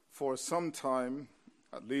For some time,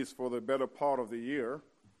 at least for the better part of the year,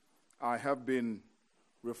 I have been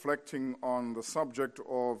reflecting on the subject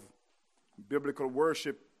of biblical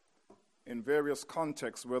worship in various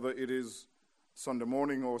contexts, whether it is Sunday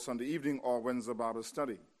morning or Sunday evening or Wednesday Bible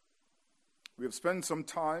study. We have spent some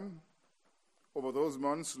time over those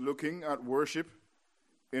months looking at worship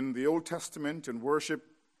in the Old Testament and worship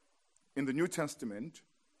in the New Testament,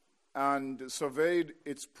 and surveyed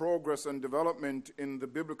its progress and development in the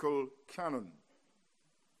biblical canon.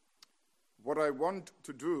 What I want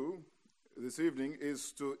to do this evening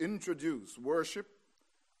is to introduce worship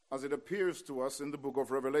as it appears to us in the book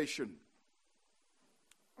of Revelation.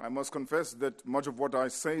 I must confess that much of what I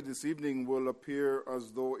say this evening will appear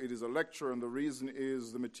as though it is a lecture, and the reason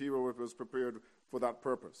is the material was prepared for that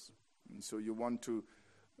purpose. And so you want to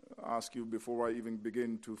ask you before I even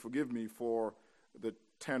begin to forgive me for the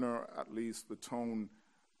tenor, at least the tone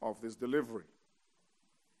of this delivery.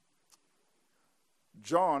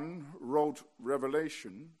 John wrote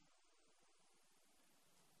Revelation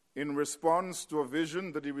in response to a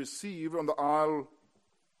vision that he received on the Isle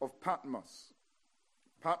of Patmos.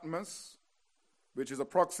 Patmos, which is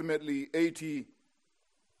approximately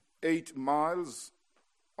 88 miles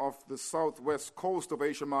off the southwest coast of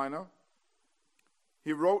Asia Minor.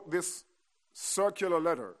 He wrote this circular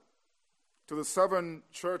letter to the 7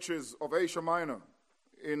 churches of Asia Minor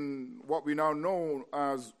in what we now know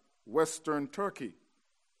as Western Turkey.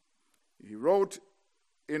 He wrote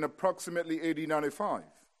in approximately AD 95.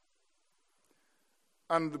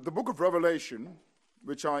 And the book of Revelation,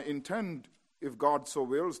 which I intend, if God so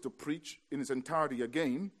wills, to preach in its entirety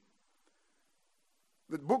again,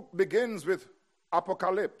 the book begins with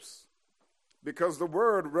apocalypse, because the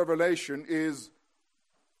word revelation is,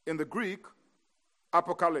 in the Greek,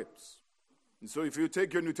 apocalypse. And so if you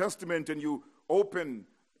take your New Testament and you open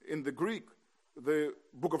in the Greek the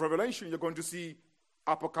book of Revelation, you're going to see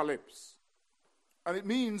apocalypse. And it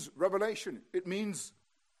means revelation. It means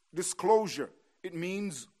disclosure. It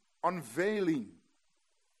means unveiling.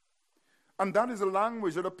 And that is the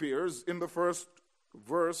language that appears in the first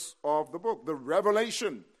verse of the book. The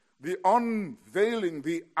revelation, the unveiling,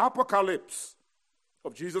 the apocalypse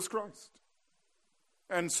of Jesus Christ.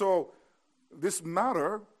 And so this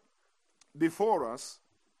matter before us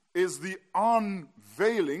is the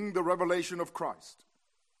unveiling, the revelation of Christ.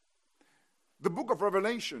 The book of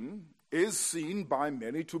Revelation is seen by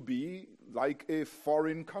many to be like a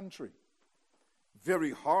foreign country.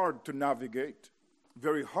 Very hard to navigate,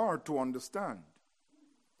 very hard to understand.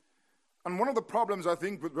 And one of the problems, I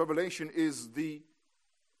think, with Revelation is the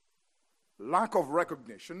lack of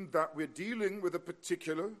recognition that we're dealing with a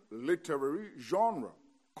particular literary genre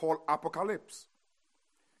called apocalypse.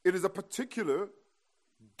 It is a particular,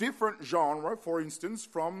 different genre, for instance,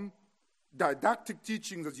 from didactic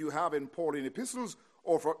teachings that you have in Pauline epistles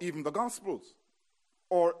or for even the Gospels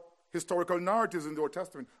or historical narratives in the Old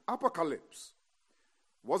Testament. Apocalypse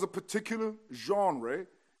was a particular genre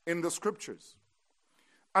in the Scriptures.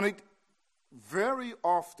 And it very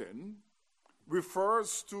often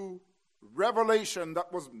refers to revelation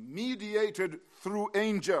that was mediated through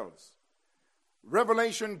angels.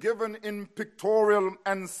 Revelation given in pictorial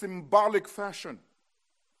and symbolic fashion.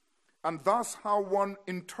 And thus how one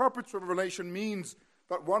interprets Revelation means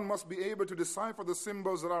that one must be able to decipher the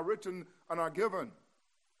symbols that are written and are given.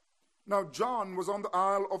 Now, John was on the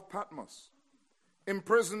Isle of Patmos,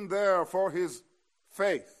 imprisoned there for his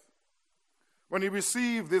faith, when he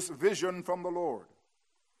received this vision from the Lord.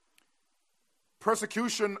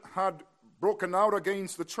 Persecution had broken out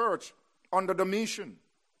against the church under Domitian.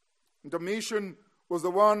 Domitian was the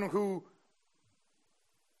one who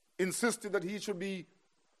insisted that he should be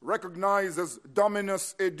recognized as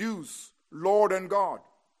Dominus et Deus, Lord and God.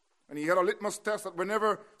 And he had a litmus test that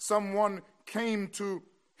whenever someone came to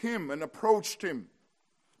him and approached him,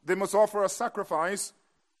 they must offer a sacrifice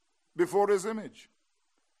before his image.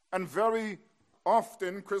 And very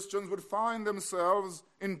often Christians would find themselves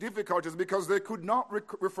in difficulties because they could not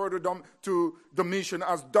refer to Domitian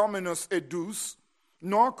as Dominus et Deus,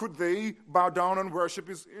 nor could they bow down and worship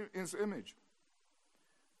his image.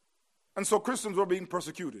 And so Christians were being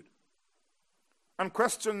persecuted. And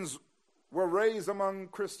questions were raised among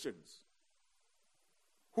Christians.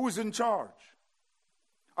 Who's in charge?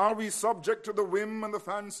 Are we subject to the whim and the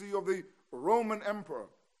fancy of the Roman emperor?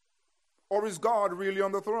 Or is God really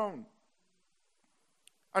on the throne?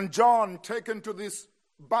 And John, taken to this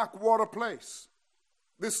backwater place,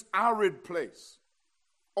 this arid place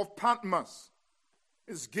of Patmos,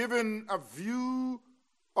 is given a view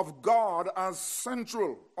of God as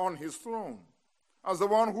central on his throne, as the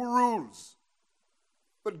one who rules.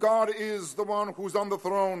 that God is the one who's on the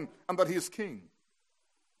throne and that he is king.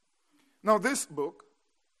 Now, this book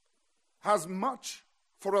has much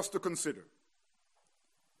for us to consider.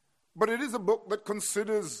 But it is a book that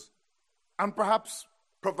considers and perhaps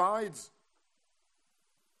provides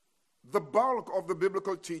the bulk of the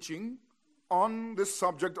biblical teaching on this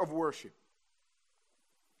subject of worship.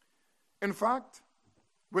 In fact,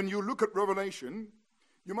 when you look at Revelation,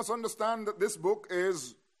 you must understand that this book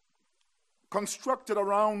is constructed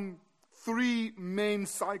around three main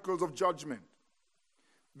cycles of judgment.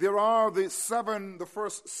 There are the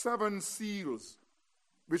first seven seals,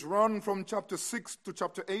 which run from chapter 6 to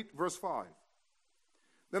chapter 8, verse 5.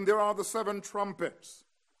 Then there are the seven trumpets,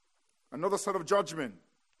 another set of judgment,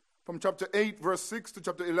 from chapter 8, verse 6 to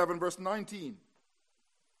chapter 11, verse 19.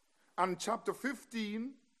 And chapter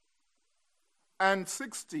 15 and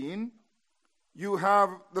 16, you have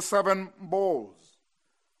the seven bowls.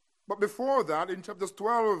 But before that, in chapters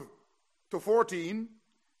 12 to 14,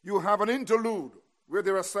 you have an interlude where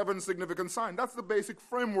there are seven significant signs. That's the basic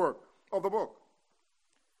framework of the book.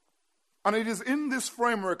 And it is in this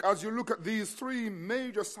framework, as you look at these three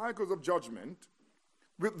major cycles of judgment,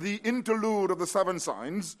 with the interlude of the seven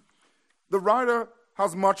signs, the writer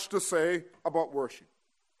has much to say about worship.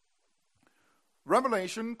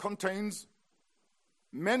 Revelation contains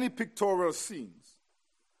many pictorial scenes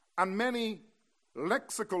and many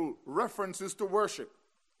lexical references to worship.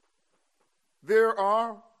 There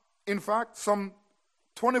are, in fact, some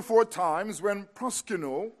 24 times when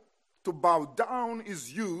proskuno, to bow down,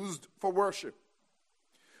 is used for worship.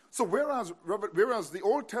 So whereas the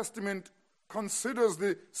Old Testament considers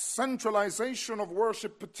the centralization of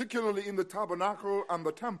worship, particularly in the tabernacle and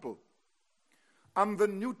the temple, and the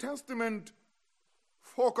New Testament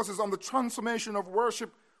focuses on the transformation of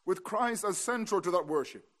worship with Christ as central to that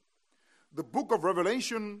worship, the book of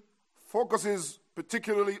Revelation focuses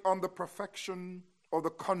particularly on the perfection or the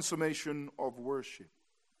consummation of worship.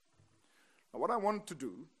 Now, what I want to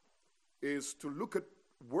do is to look at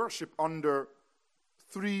worship under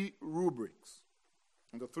three rubrics,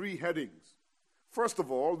 under three headings. First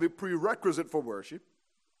of all, the prerequisite for worship.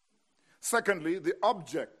 Secondly, the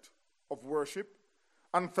object of worship.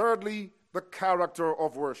 And thirdly, the character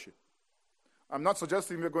of worship. I'm not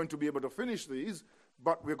suggesting we're going to be able to finish these,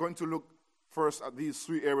 but we're going to look first at these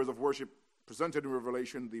three areas of worship presented in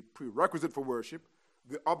Revelation: the prerequisite for worship,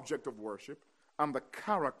 the object of worship, and the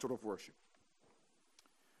character of worship.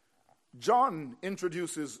 John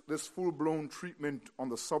introduces this full-blown treatment on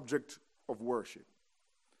the subject of worship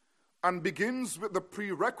and begins with the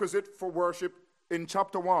prerequisite for worship in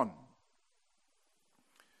chapter 1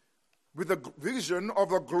 with a vision of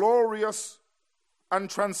the glorious and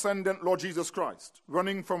transcendent Lord Jesus Christ,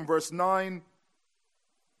 running from verse 9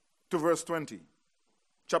 to verse 20,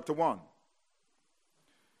 chapter 1.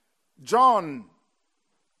 John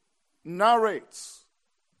narrates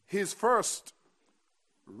his first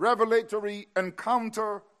revelatory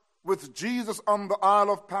encounter with Jesus on the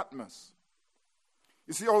Isle of Patmos.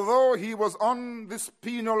 You see, although he was on this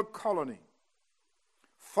penal colony,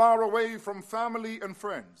 far away from family and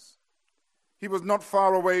friends, he was not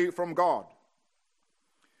far away from God.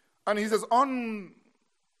 And he says, on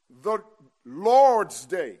the Lord's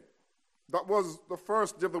Day, that was the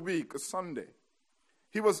first day of the week, a Sunday,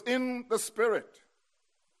 he was in the Spirit,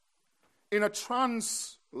 in a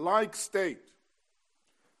trance-like state.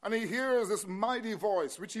 And he hears this mighty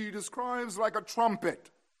voice, which he describes like a trumpet,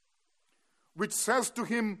 which says to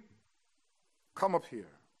him, "Come up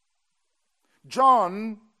here."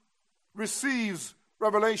 John receives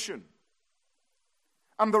revelation,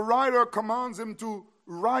 and the writer commands him to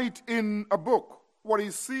write in a book what he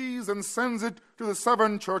sees and sends it to the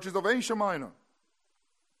 7 churches of Asia Minor.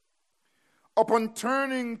 Upon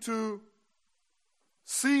turning to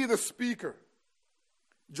see the speaker,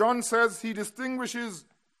 John says he distinguishes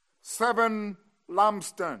 7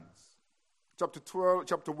 lampstands,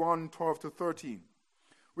 chapter 1, 12 to 13,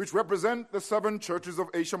 which represent the 7 churches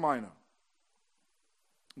of Asia Minor.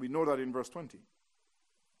 We know that in verse 20.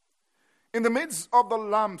 In the midst of the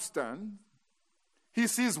lampstand, he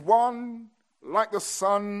sees one like the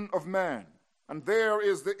Son of Man. And there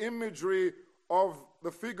is the imagery of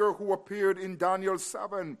the figure who appeared in Daniel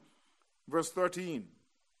 7, verse 13,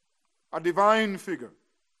 a divine figure.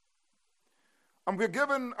 And we're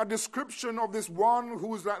given a description of this one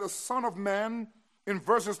who is like the Son of Man in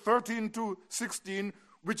verses 13 to 16,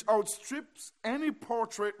 which outstrips any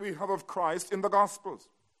portrait we have of Christ in the Gospels.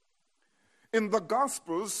 In the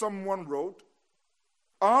Gospels, someone wrote,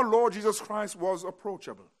 our Lord Jesus Christ was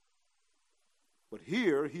approachable. But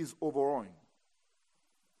here, he's overawing.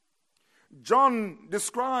 John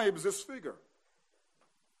describes this figure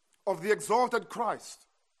of the exalted Christ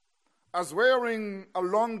as wearing a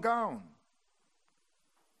long gown,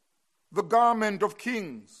 the garment of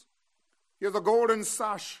kings. He has a golden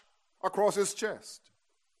sash across his chest.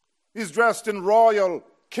 He's dressed in royal,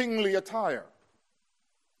 kingly attire.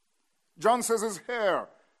 John says his hair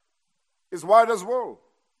is white as wool,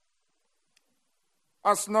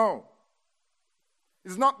 as snow.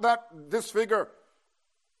 It's not that this figure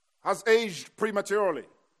has aged prematurely.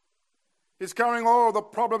 He's carrying all the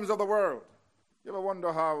problems of the world. You ever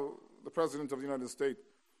wonder how the President of the United States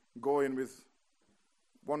go in with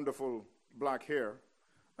wonderful black hair,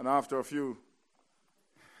 and after a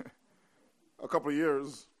couple of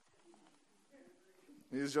years,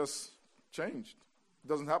 he's just changed. It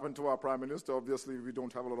doesn't happen to our Prime Minister. Obviously, we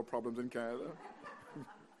don't have a lot of problems in Canada.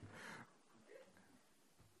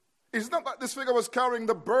 It's not that this figure was carrying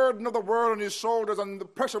the burden of the world on his shoulders and the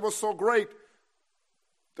pressure was so great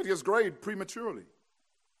that he has grayed prematurely.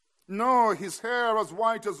 No, his hair as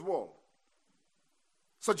white as wool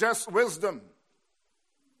suggests wisdom.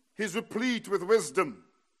 He's replete with wisdom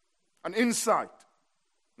and insight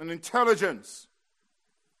and intelligence.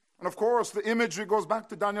 And of course, the imagery goes back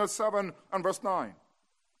to Daniel 7 and verse 9.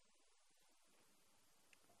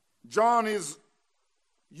 John is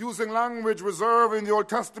using language reserved in the Old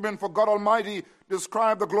Testament for God Almighty to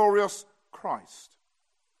describe the glorious Christ.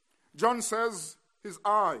 John says his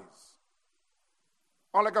eyes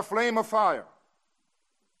are like a flame of fire,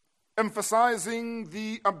 emphasizing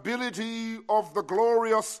the ability of the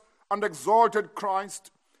glorious and exalted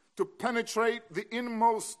Christ to penetrate the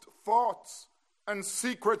inmost thoughts and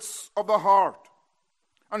secrets of the heart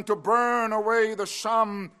and to burn away the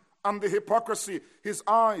sham and the hypocrisy. His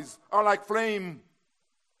eyes are like flame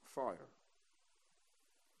fire.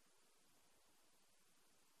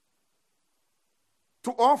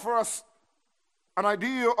 To offer us an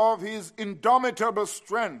idea of his indomitable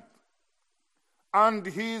strength and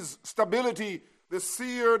his stability, the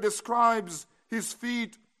seer describes his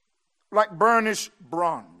feet like burnished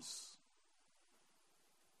bronze.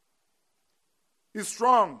 He's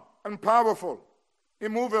strong and powerful,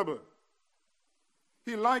 immovable.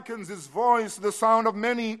 He likens his voice to the sound of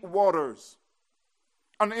many waters,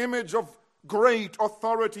 an image of great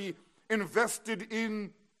authority invested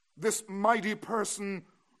in this mighty person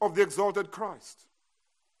of the exalted Christ.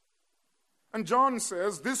 And John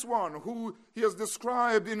says this one who he has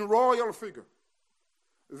described in royal figure,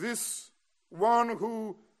 this one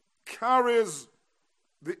who carries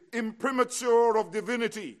the imprimatur of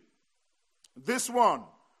divinity, this one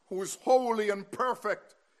who is holy and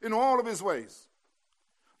perfect in all of his ways.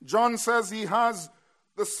 John says he has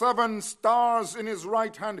the 7 stars in his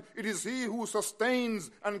right hand. It is he who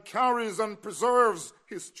sustains and carries and preserves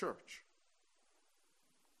his church.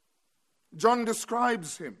 John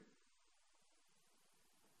describes him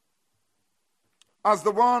as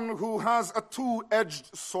the one who has a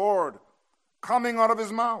 2-edged sword coming out of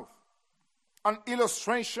his mouth, an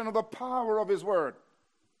illustration of the power of his word.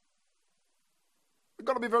 You've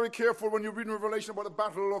got to be very careful when you read in Revelation about the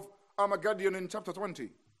battle of Armageddon in chapter 20.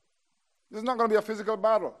 This is not going to be a physical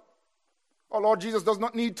battle. Our Lord Jesus does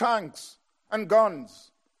not need tanks and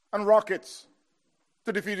guns and rockets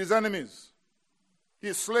to defeat his enemies.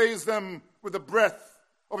 He slays them with the breath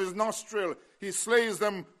of his nostril. He slays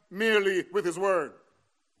them merely with his word.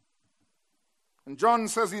 And John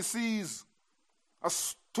says he sees a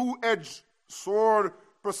 2-edged sword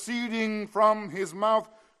proceeding from his mouth,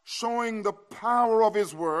 showing the power of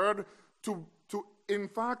his word to in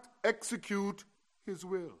fact execute his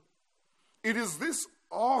will. It is this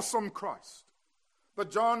awesome Christ that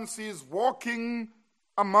John sees walking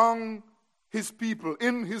among his people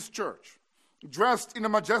in his church, dressed in a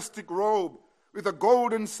majestic robe with a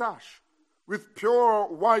golden sash, with pure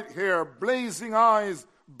white hair, blazing eyes,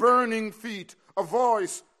 burning feet, a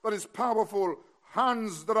voice that is powerful,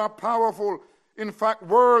 hands that are powerful, in fact,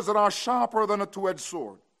 words that are sharper than a 2-edged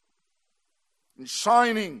sword, and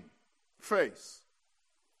shining face.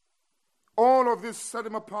 All of this set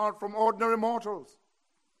him apart from ordinary mortals.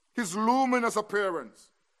 His luminous appearance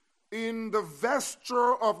in the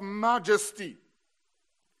vesture of majesty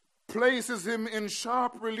places him in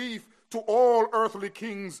sharp relief to all earthly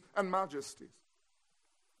kings and majesties.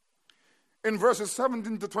 In verses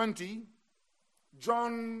 17 to 20,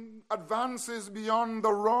 John advances beyond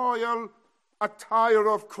the royal attire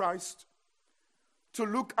of Christ to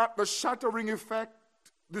look at the shattering effect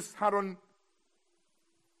this had on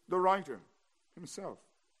the writer himself.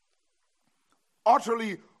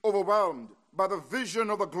 Utterly overwhelmed by the vision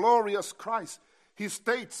of the glorious Christ, he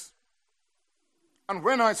states, "And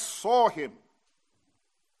when I saw him,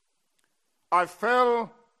 I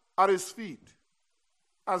fell at his feet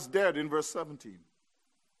as dead in verse 17.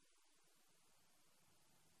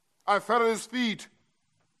 I fell at his feet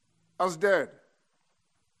as dead.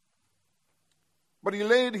 But he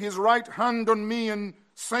laid his right hand on me and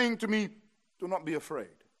saying to me, do not be afraid.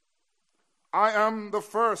 I am the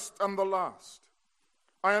first and the last.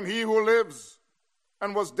 I am he who lives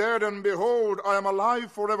and was dead, and behold, I am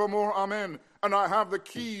alive forevermore. Amen. And I have the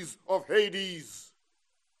keys of Hades,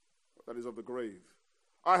 that is of the grave.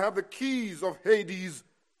 I have the keys of Hades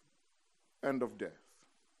and of death.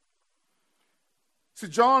 See,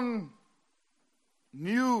 John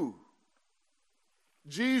knew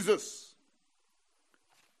Jesus.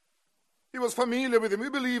 He was familiar with him. We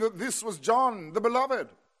believe that this was John, the beloved,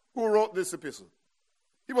 who wrote this epistle.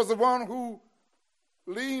 He was the one who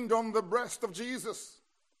leaned on the breast of Jesus.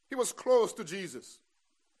 He was close to Jesus.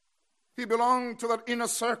 He belonged to that inner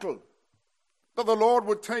circle that the Lord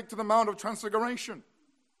would take to the Mount of Transfiguration.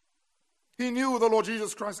 He knew the Lord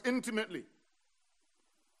Jesus Christ intimately.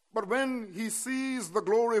 But when he sees the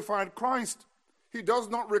glorified Christ, he does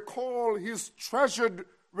not recall his treasured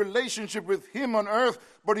relationship with him on earth,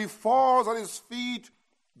 but he falls at his feet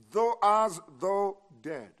as though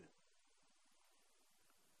dead.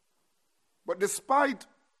 But despite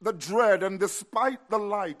the dread and despite the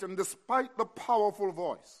light and despite the powerful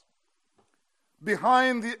voice,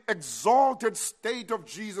 behind the exalted state of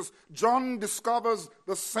Jesus, John discovers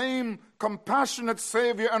the same compassionate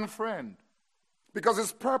Savior and friend, because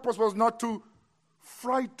his purpose was not to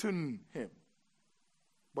frighten him,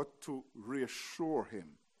 but to reassure him.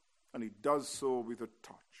 And he does so with a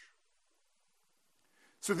touch.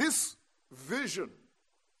 So this vision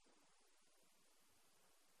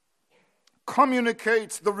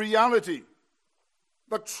communicates the reality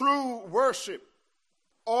that true worship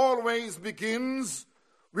always begins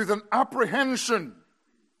with an apprehension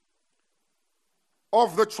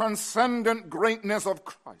of the transcendent greatness of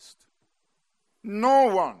Christ. No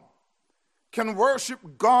one can worship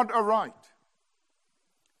God aright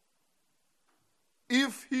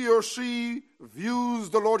if he or she views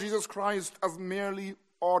the Lord Jesus Christ as merely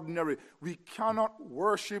ordinary. We cannot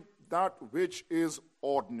worship that which is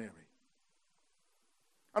ordinary.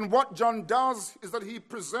 And what John does is that he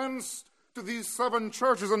presents to these 7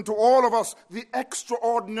 churches and to all of us the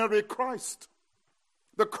extraordinary Christ.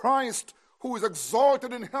 The Christ who is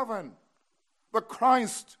exalted in heaven. The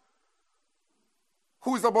Christ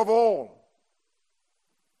who is above all.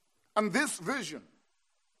 And this vision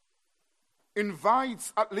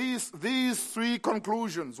invites at least these 3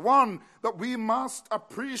 conclusions. One, that we must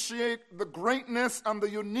appreciate the greatness and the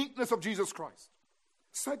uniqueness of Jesus Christ.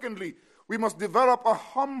 Secondly, we must develop a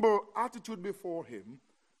humble attitude before him.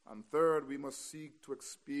 And third, we must seek to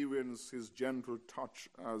experience his gentle touch,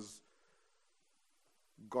 as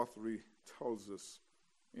Guthrie tells us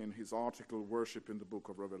in his article, Worship in the Book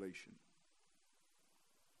of Revelation.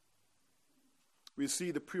 We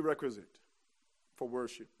see the prerequisite for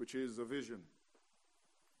worship, which is a vision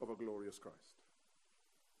of a glorious Christ.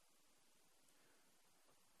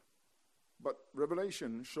 But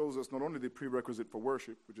Revelation shows us not only the prerequisite for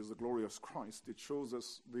worship, which is the glorious Christ, it shows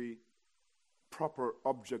us the proper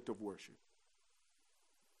object of worship.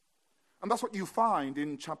 And that's what you find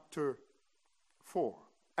in chapter 4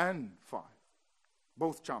 and 5.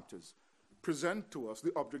 Both chapters present to us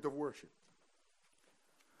the object of worship.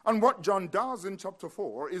 And what John does in chapter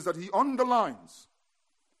 4 is that he underlines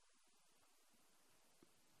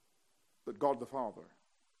that God the Father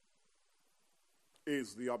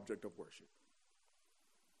is the object of worship.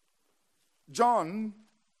 John,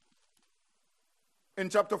 in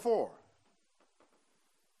chapter 4,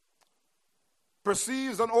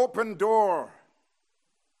 perceives an open door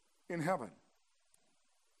in heaven.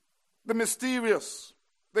 The mysterious,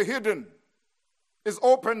 the hidden, is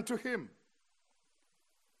open to him.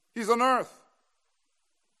 He's on earth,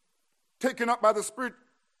 taken up by the Spirit,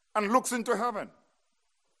 and looks into heaven.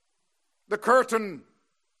 The curtain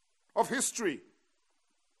of history,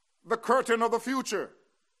 the curtain of the future,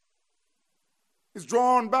 is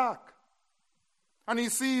drawn back. And he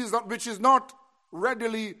sees that which is not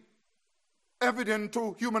readily evident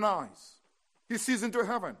to human eyes. He sees into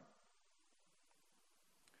heaven.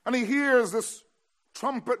 And he hears this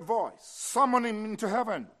trumpet voice summoning him into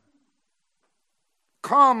heaven.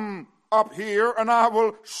 Come up here and I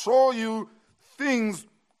will show you things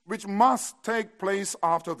which must take place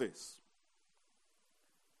after this.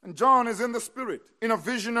 And John is in the Spirit, in a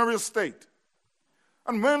visionary state.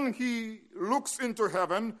 And when he looks into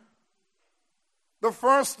heaven, the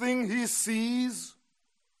first thing he sees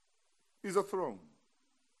is a throne.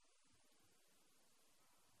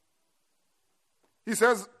 He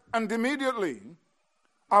says, and immediately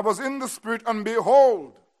I was in the Spirit, and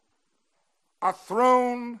behold, a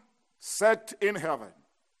throne set in heaven,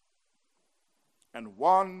 and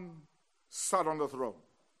one sat on the throne.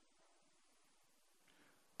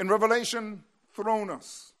 In Revelation,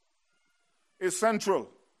 thronus is central.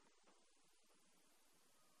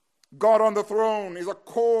 God on the throne is a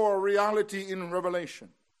core reality in Revelation.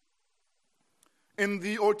 In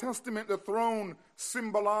the Old Testament, the throne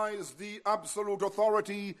symbolized the absolute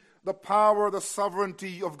authority, the power, the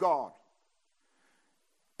sovereignty of God.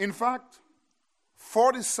 In fact,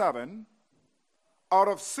 47 out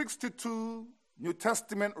of 62 New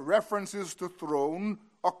Testament references to throne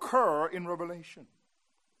occur in Revelation.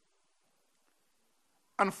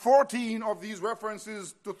 And 14 of these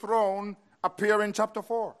references to throne appear in chapter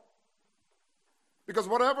 4. Because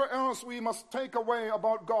whatever else we must take away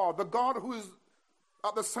about God, the God who is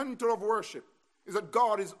at the center of worship, is that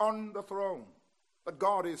God is on the throne, that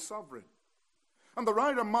God is sovereign. And the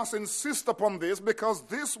writer must insist upon this because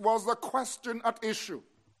this was the question at issue.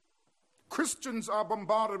 Christians are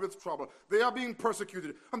bombarded with trouble. They are being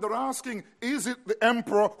persecuted. And they're asking, is it the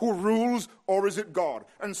emperor who rules or is it God?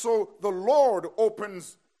 And so the Lord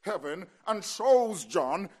opens heaven and shows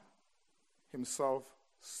John himself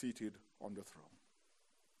seated on the throne.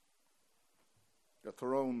 The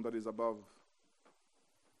throne that is above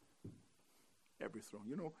every throne.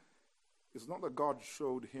 You know, it's not that God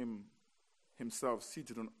showed himself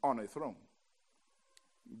seated on a throne.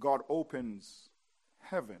 God opens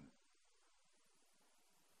heaven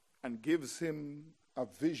and gives him a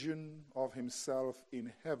vision of himself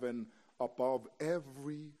in heaven above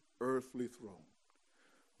every earthly throne.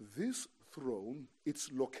 This throne, its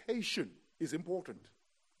location is important.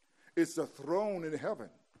 It's the throne in heaven,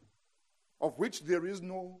 of which there is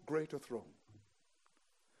no greater throne.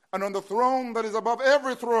 And on the throne that is above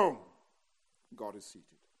every throne, God is seated.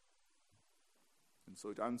 And so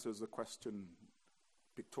it answers the question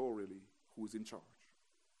pictorially, who is in charge?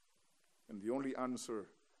 And the only answer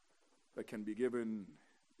that can be given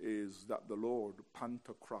is that the Lord,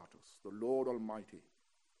 Pantocrator, the Lord Almighty,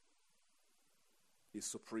 is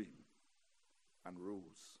supreme and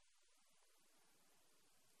rules.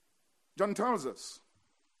 John tells us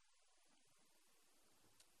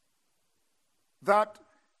that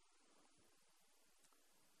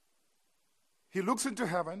he looks into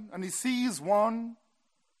heaven and he sees one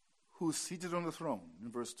who's seated on the throne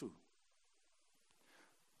in verse 2.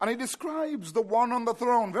 And he describes the one on the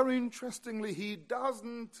throne. Very interestingly, he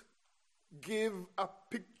doesn't give a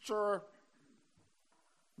picture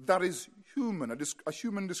that is human, a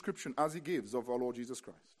human description as he gives of our Lord Jesus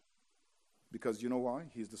Christ. Because you know why?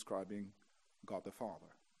 He's describing God the Father,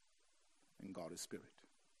 and God is Spirit.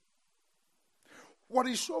 What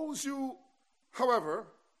he shows you, however,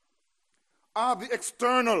 are the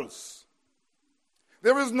externals.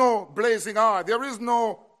 There is no blazing eye. There is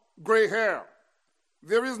no gray hair.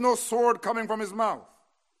 There is no sword coming from his mouth.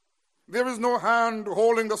 There is no hand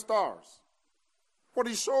holding the stars. What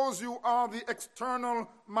he shows you are the external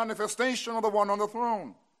manifestation of the one on the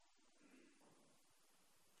throne.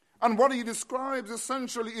 And what he describes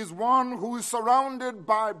essentially is one who is surrounded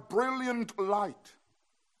by brilliant light.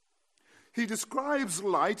 He describes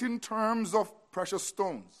light in terms of precious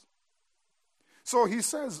stones. So he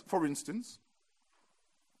says, for instance,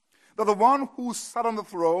 that the one who sat on the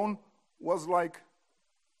throne was like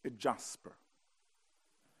a jasper,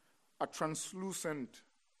 a translucent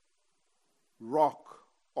rock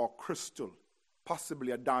or crystal,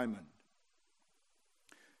 possibly a diamond.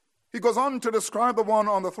 He goes on to describe the one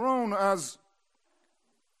on the throne as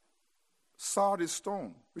sardis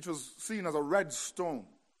stone, which was seen as a red stone,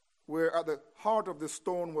 where at the heart of the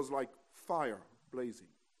stone was like fire blazing.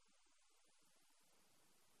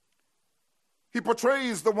 He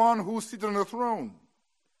portrays the one who's seated on the throne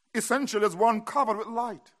essentially as one covered with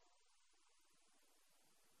light.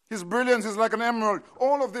 His brilliance is like an emerald.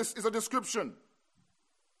 All of this is a description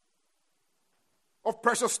of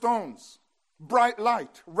precious stones, bright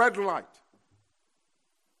light, red light,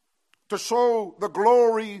 to show the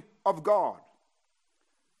glory of God.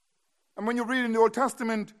 And when you read in the Old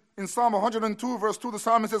Testament, in Psalm 102, verse 2, the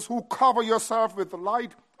psalmist says, "Who cover yourself with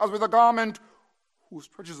light as with a garment, who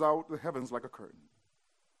stretches out the heavens like a curtain."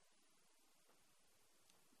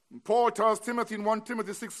 And Paul tells Timothy in 1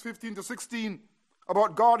 Timothy 6:15-16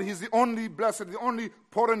 about God. He's the only blessed, the only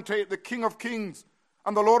potentate, the King of kings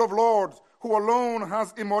and the Lord of lords, who alone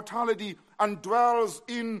has immortality and dwells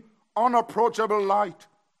in unapproachable light,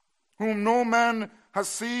 whom no man has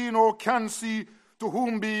seen or can see, to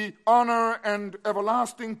whom be honor and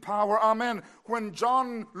everlasting power. Amen. When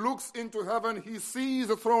John looks into heaven, he sees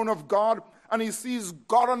the throne of God, and he sees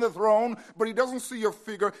God on the throne, but he doesn't see a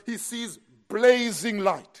figure. He sees blazing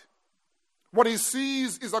light. What he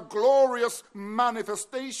sees is a glorious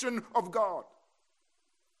manifestation of God.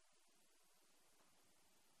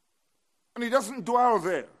 And he doesn't dwell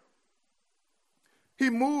there. He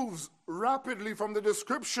moves rapidly from the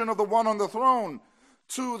description of the one on the throne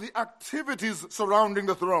to the activities surrounding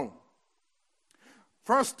the throne.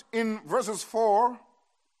 First, in verses 4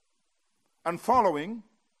 and following,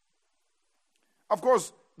 of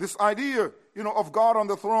course, this idea, of God on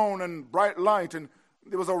the throne and bright light, and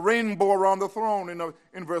there was a rainbow around the throne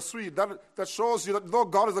in verse 3. That shows you that though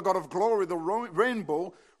God is a God of glory, the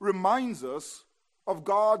rainbow reminds us of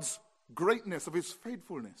God's greatness, of his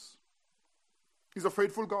faithfulness. He's a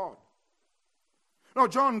faithful God. Now,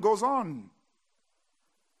 John goes on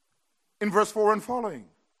in verse 4 and following.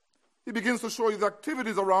 He begins to show you the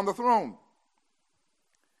activities around the throne.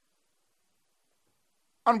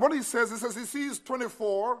 And what he says he sees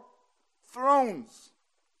 24 thrones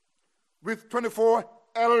with 24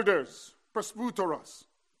 elders, presbyteros,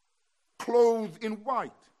 clothed in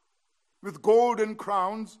white, with golden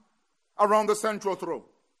crowns around the central throne.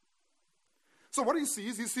 So what he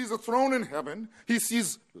sees a throne in heaven. He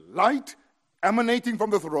sees light emanating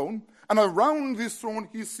from the throne, and around this throne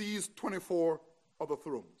he sees 24 other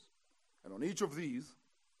thrones. And on each of these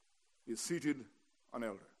is seated an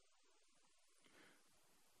elder.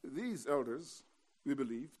 These elders, we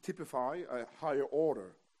believe, typify a higher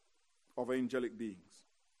order of angelic beings.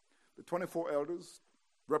 The 24 elders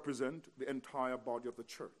represent the entire body of the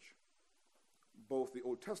church. Both the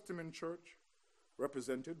Old Testament church,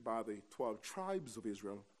 represented by the 12 tribes of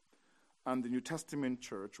Israel, and the New Testament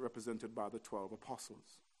church, represented by the 12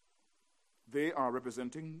 apostles. They are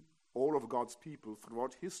representing all of God's people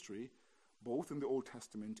throughout history, both in the Old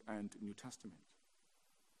Testament and New Testament.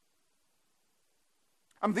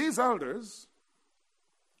 And these elders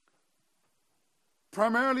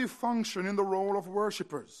primarily function in the role of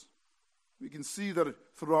worshipers. We can see that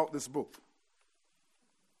throughout this book.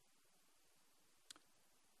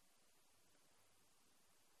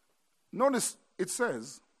 Notice it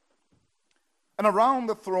says, and around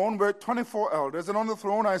the throne were 24 elders, and on the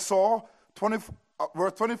throne I saw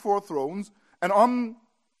 24 thrones, and on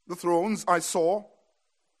the thrones I saw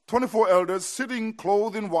 24 elders sitting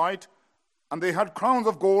clothed in white, and they had crowns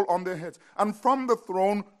of gold on their heads. And from the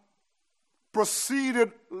throne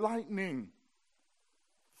proceeded lightning,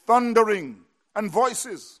 thundering, and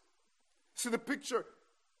voices. See, the picture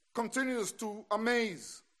continues to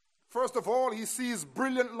amaze. First of all, he sees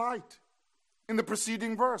brilliant light in the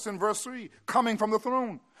preceding verse, in verse 3, coming from the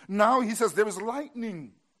throne. Now he says there is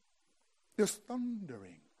lightning, there's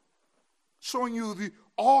thundering, showing you the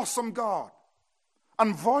awesome God,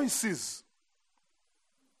 and voices.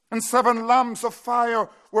 And 7 lamps of fire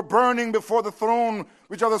were burning before the throne,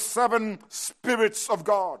 which are the 7 spirits of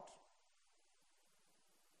God.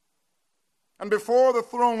 And before the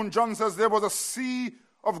throne, John says, there was a sea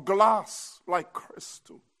of glass like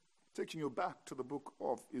crystal. Taking you back to the book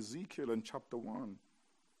of Ezekiel in chapter 1.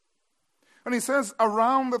 And he says,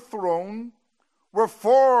 around the throne were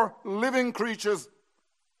 4 living creatures,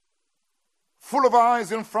 full of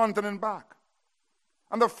eyes in front and in back.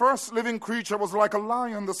 And the first living creature was like a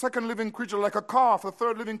lion, the second living creature like a calf, the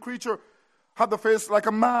third living creature had the face like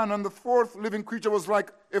a man, and the fourth living creature was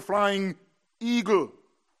like a flying eagle.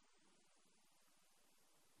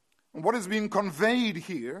 And what is being conveyed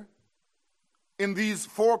here in these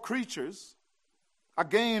 4 creatures,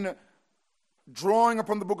 again drawing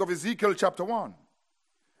upon the book of Ezekiel chapter 1,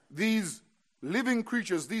 these living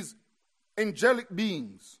creatures, these angelic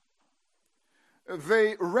beings,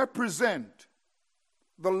 they represent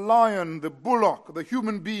the lion, the bullock, the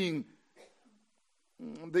human being,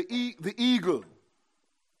 the eagle.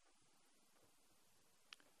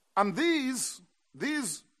 And these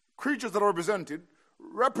creatures that are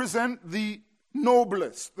represent the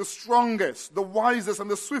noblest, the strongest, the wisest,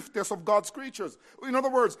 and the swiftest of God's creatures. In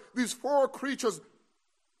other words, these 4 creatures,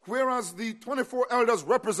 whereas the 24 elders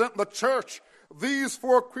represent the church, these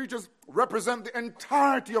 4 creatures represent the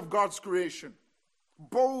entirety of God's creation,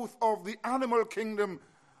 both of the animal kingdom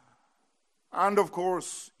and, of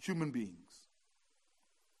course, human beings.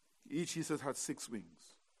 Each, he says, had 6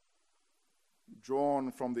 wings,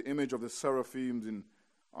 drawn from the image of the seraphims in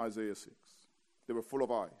Isaiah 6. They were full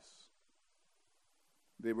of eyes.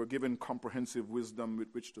 They were given comprehensive wisdom with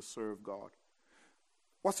which to serve God.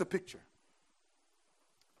 What's the picture?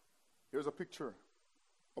 Here's a picture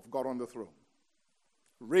of God on the throne,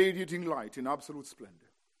 radiating light in absolute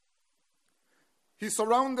splendor. He's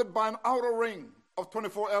surrounded by an outer ring of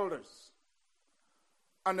 24 elders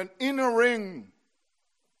and an inner ring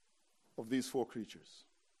of these four creatures.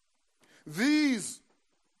 These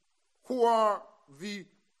who are the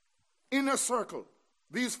inner circle,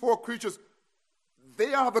 these four creatures,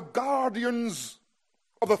 they are the guardians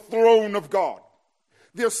of the throne of God.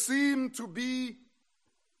 There seem to be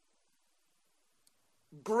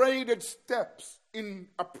graded steps in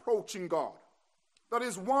approaching God. That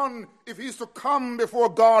is, one, if he's to come before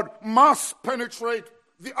God, must penetrate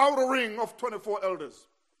the outer ring of 24 elders.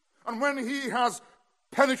 And when he has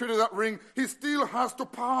penetrated that ring, he still has to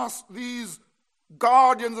pass these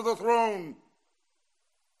guardians of the throne,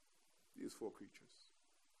 these four creatures,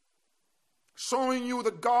 showing you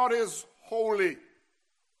that God is holy.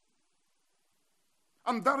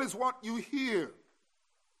 And that is what you hear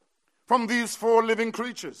from these four living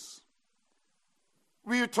creatures.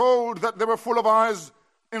 We are told that they were full of eyes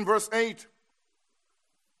in verse 8,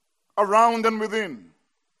 around and within.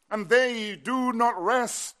 And they do not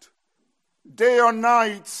rest day or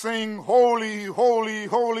night, saying, Holy, holy,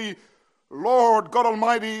 holy, Lord God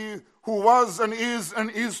Almighty, who was and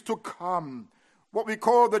is to come. What we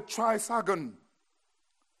call the trisagon.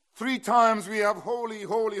 3 times we have holy,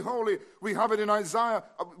 holy, holy. We have it in Isaiah.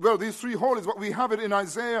 Well, these 3 holies, but we have it in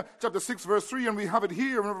Isaiah chapter 6, verse 3, and we have it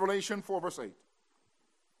here in Revelation 4, verse 8.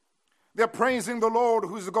 They're praising the Lord,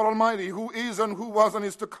 who is the God Almighty, who is and who was and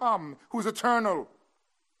is to come, who is eternal.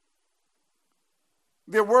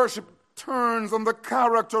 Their worship turns on the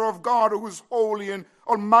character of God, who is holy and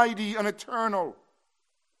almighty and eternal.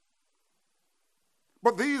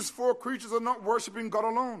 But these 4 creatures are not worshiping God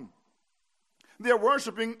alone. They are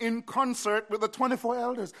worshiping in concert with the 24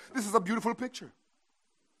 elders. This is a beautiful picture.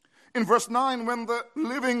 In verse 9, when the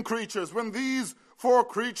living creatures, when these 4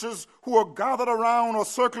 creatures who are gathered around or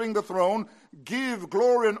circling the throne give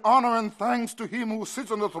glory and honor and thanks to him who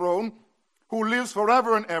sits on the throne, who lives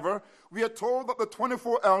forever and ever, we are told that the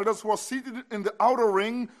 24 elders who are seated in the outer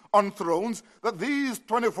ring on thrones, that these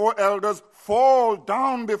 24 elders fall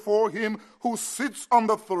down before him who sits on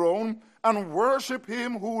the throne and worship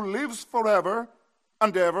him who lives forever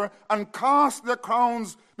and ever, and cast their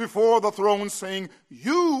crowns before the throne, saying,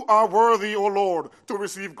 You are worthy, O Lord, to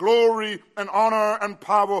receive glory and honor and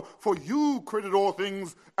power, for you created all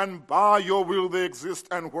things, and by your will they exist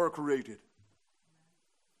and were created.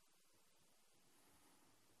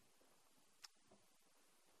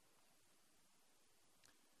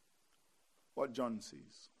 What John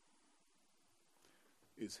sees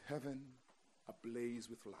is heaven ablaze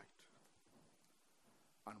with light.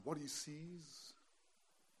 And what he sees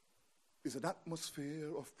is an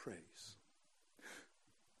atmosphere of praise.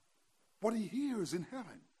 What he hears in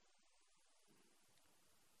heaven,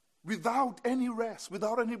 without any rest,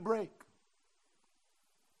 without any break,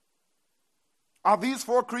 are these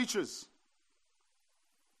 4 creatures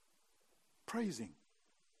praising.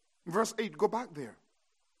 Verse 8, go back there.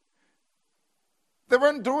 They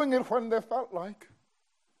weren't doing it when they felt like.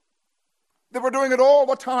 They were doing it all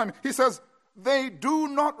the time. He says, they do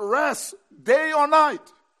not rest day or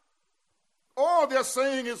night. All they're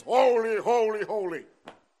saying is, holy, holy, holy.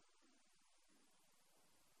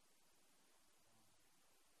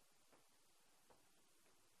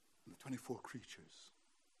 The 24 creatures.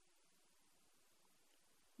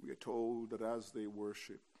 We are told that as they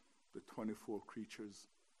worship the 24 creatures,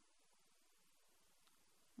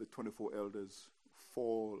 the 24 elders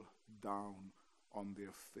fall down on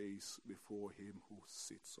their face before him who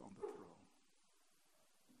sits on the throne.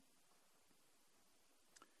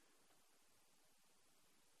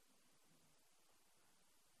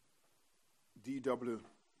 D.W.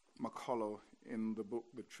 McCullough, in the book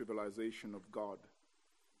The Trivialization of God,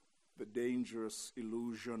 The Dangerous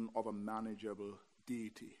Illusion of a Manageable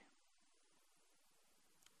Deity,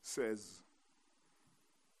 says,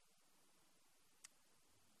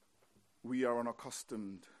 we are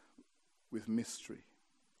unaccustomed with mystery.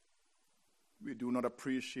 We do not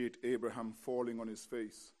appreciate Abraham falling on his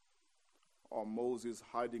face, or Moses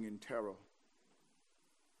hiding in terror,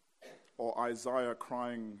 or Isaiah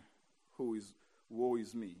crying, woe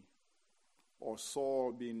is me, or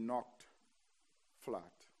Saul being knocked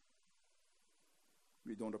flat.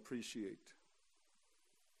 We don't appreciate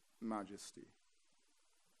majesty.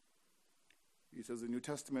 He says the New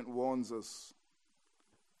Testament warns us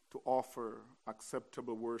to offer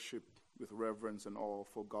acceptable worship with reverence and awe,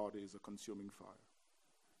 for God is a consuming fire.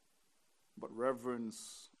 But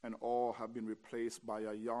reverence and awe have been replaced by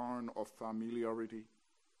a yarn of familiarity.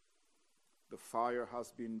 The fire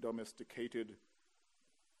has been domesticated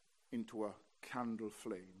into a candle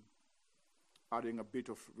flame, adding a bit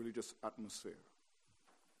of religious atmosphere.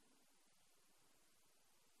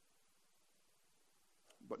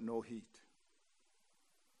 But no heat,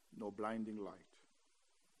 no blinding light,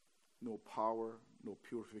 no power, no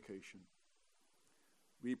purification.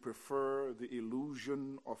 We prefer the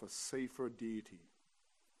illusion of a safer deity,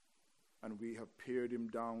 and we have pared him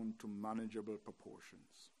down to manageable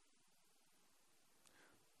proportions.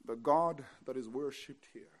 The God that is worshipped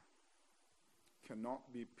here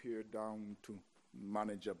cannot be pared down to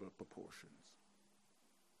manageable proportions.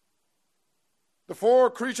 The four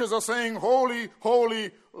creatures are saying, "Holy,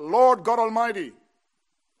 holy, Lord God Almighty,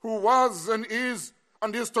 who was and is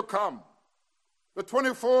to come." The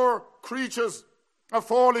 24 creatures are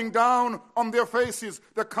falling down on their faces.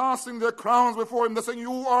 They're casting their crowns before him. They're saying,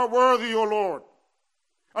 "You are worthy, O Lord.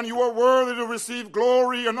 And you are worthy to receive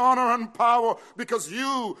glory and honor and power because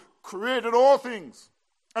you created all things.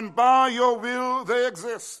 And by your will they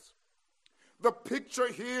exist." The picture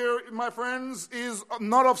here, my friends, is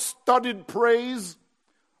not of studied praise,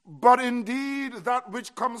 but indeed that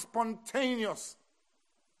which comes spontaneous.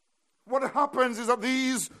 What happens is that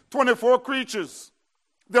these 24 creatures,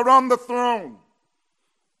 they're on the throne,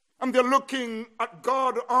 and they're looking at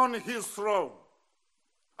God on his throne.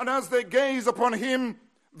 And as they gaze upon him,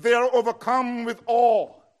 they are overcome with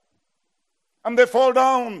awe. And they fall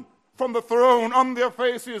down from the throne on their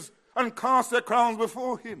faces and cast their crowns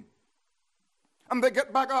before him. And they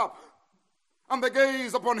get back up and they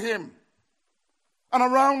gaze upon him. And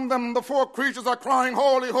around them the four creatures are crying,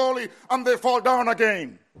 "Holy, holy," and they fall down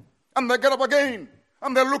again. And they get up again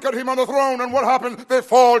and they look at him on the throne, and what happens? They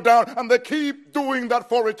fall down, and they keep doing that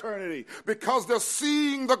for eternity because they're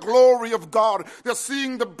seeing the glory of God. They're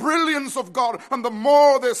seeing the brilliance of God, and the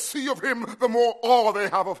more they see of him, the more awe they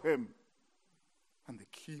have of him. And they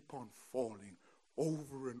keep on falling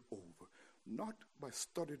over and over, not by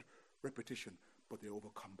studied repetition, but they're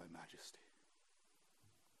overcome by majesty.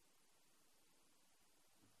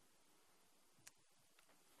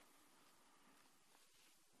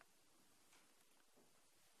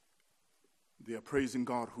 They are praising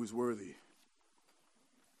God who is worthy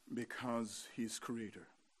because he's creator.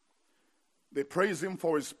 They praise him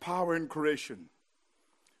for his power in creation.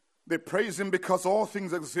 They praise him because all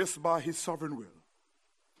things exist by his sovereign will.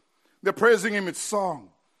 They're praising him with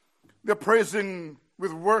song. They're praising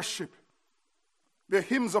with worship. The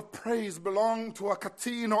hymns of praise belong to a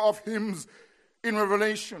catena of hymns in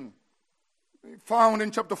Revelation, found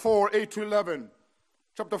in chapter 4, 8 to 11.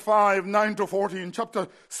 Chapter 5, 9 to 14, chapter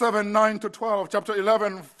 7, 9 to 12, chapter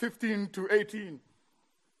 11, 15 to 18,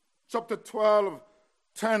 chapter 12,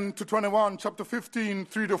 10 to 21, chapter 15,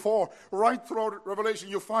 3 to 4. Right throughout Revelation,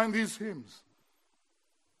 you find these hymns.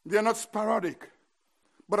 They are not sporadic,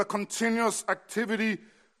 but a continuous activity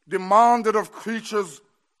demanded of creatures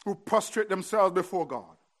who prostrate themselves before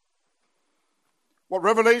God. What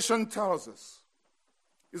Revelation tells us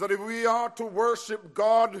is that if we are to worship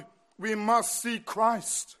God, we must see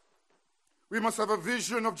Christ. We must have a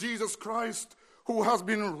vision of Jesus Christ, who has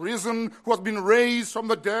been risen, who has been raised from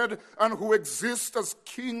the dead, and who exists as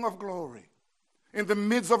King of glory in the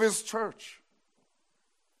midst of his church.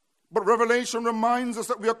 But Revelation reminds us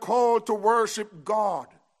that we are called to worship God,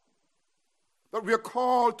 that we are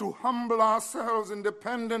called to humble ourselves in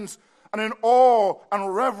dependence and in awe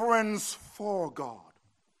and reverence for God,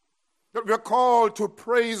 that we are called to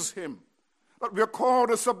praise him, that we are called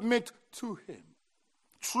to submit to him.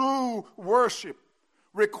 True worship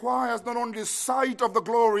requires not only sight of the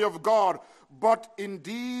glory of God, but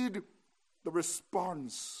indeed the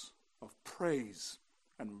response of praise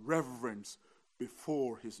and reverence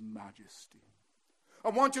before his majesty. I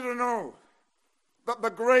want you to know that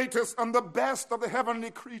the greatest and the best of the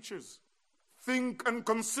heavenly creatures think and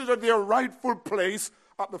consider their rightful place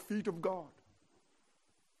at the feet of God.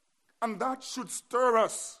 And that should stir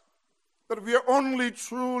us, that we are only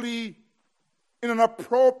truly in an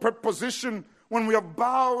appropriate position when we have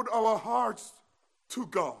bowed our hearts to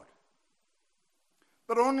God.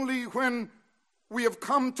 That only when we have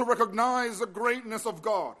come to recognize the greatness of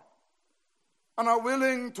God and are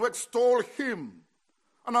willing to extol him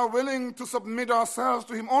and are willing to submit ourselves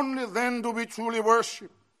to him, only then do we truly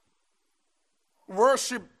worship.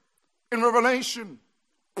 Worship in Revelation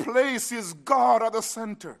places God at the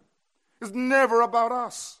center. It's never about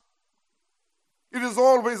us. It is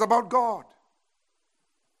always about God.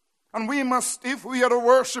 And we must, if we are to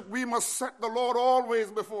worship, we must set the Lord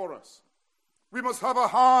always before us. We must have a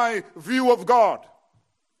high view of God.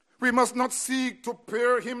 We must not seek to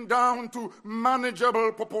pare him down to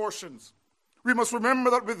manageable proportions. We must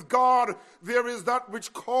remember that with God, there is that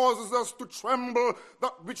which causes us to tremble,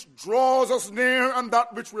 that which draws us near, and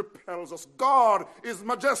that which repels us. God is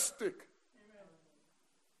majestic.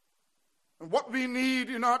 And what we need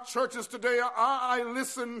in our churches today, I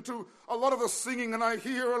listen to a lot of the singing and I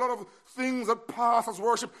hear a lot of things that pass as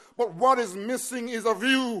worship, but what is missing is a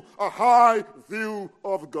view, a high view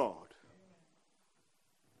of God.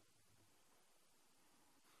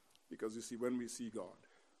 Because you see, when we see God,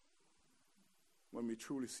 when we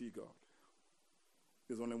truly see God,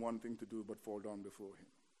 there's only one thing to do but fall down before him.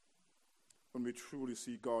 When we truly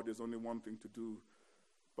see God, there's only one thing to do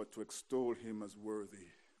but to extol him as worthy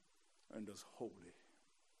and as holy.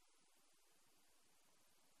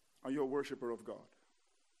 Are you a worshiper of God?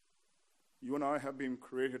 You and I have been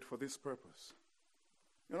created for this purpose.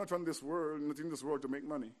 You're not in this world to make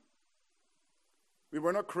money. We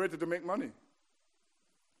were not created to make money.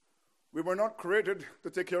 We were not created to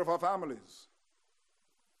take care of our families.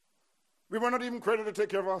 We were not even created to take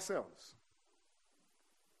care of ourselves.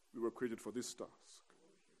 We were created for this task,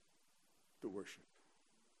 to worship.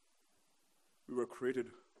 We were created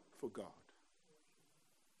for God.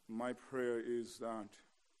 My prayer is that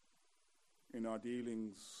in our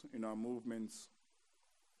dealings, in our movements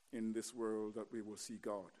in this world, that we will see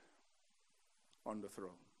God on the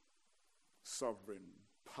throne, sovereign,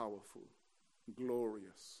 powerful,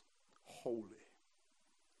 glorious, holy,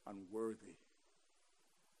 and worthy.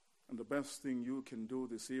 And the best thing you can do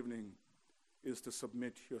this evening is to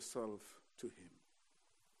submit yourself to him.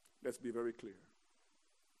 Let's be very clear.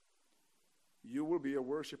 You will be a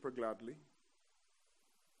worshiper gladly,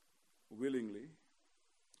 willingly,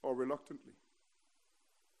 or reluctantly.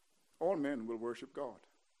 All men will worship God.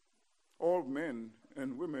 All men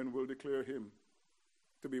and women will declare him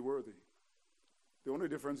to be worthy. The only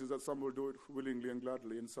difference is that some will do it willingly and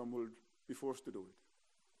gladly, and some will be forced to do it.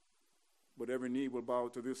 But every knee will bow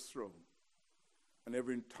to this throne, and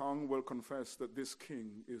every tongue will confess that this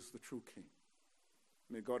King is the true King.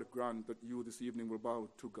 May God grant that you this evening will bow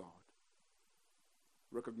to God.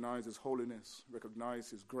 Recognize his holiness, recognize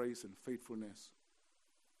his grace and faithfulness,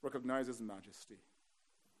 recognize his majesty,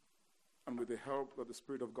 and with the help that the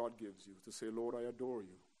Spirit of God gives you, to say, Lord, I adore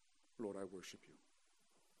you. Lord, I worship you.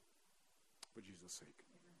 For Jesus' sake,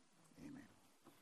 amen.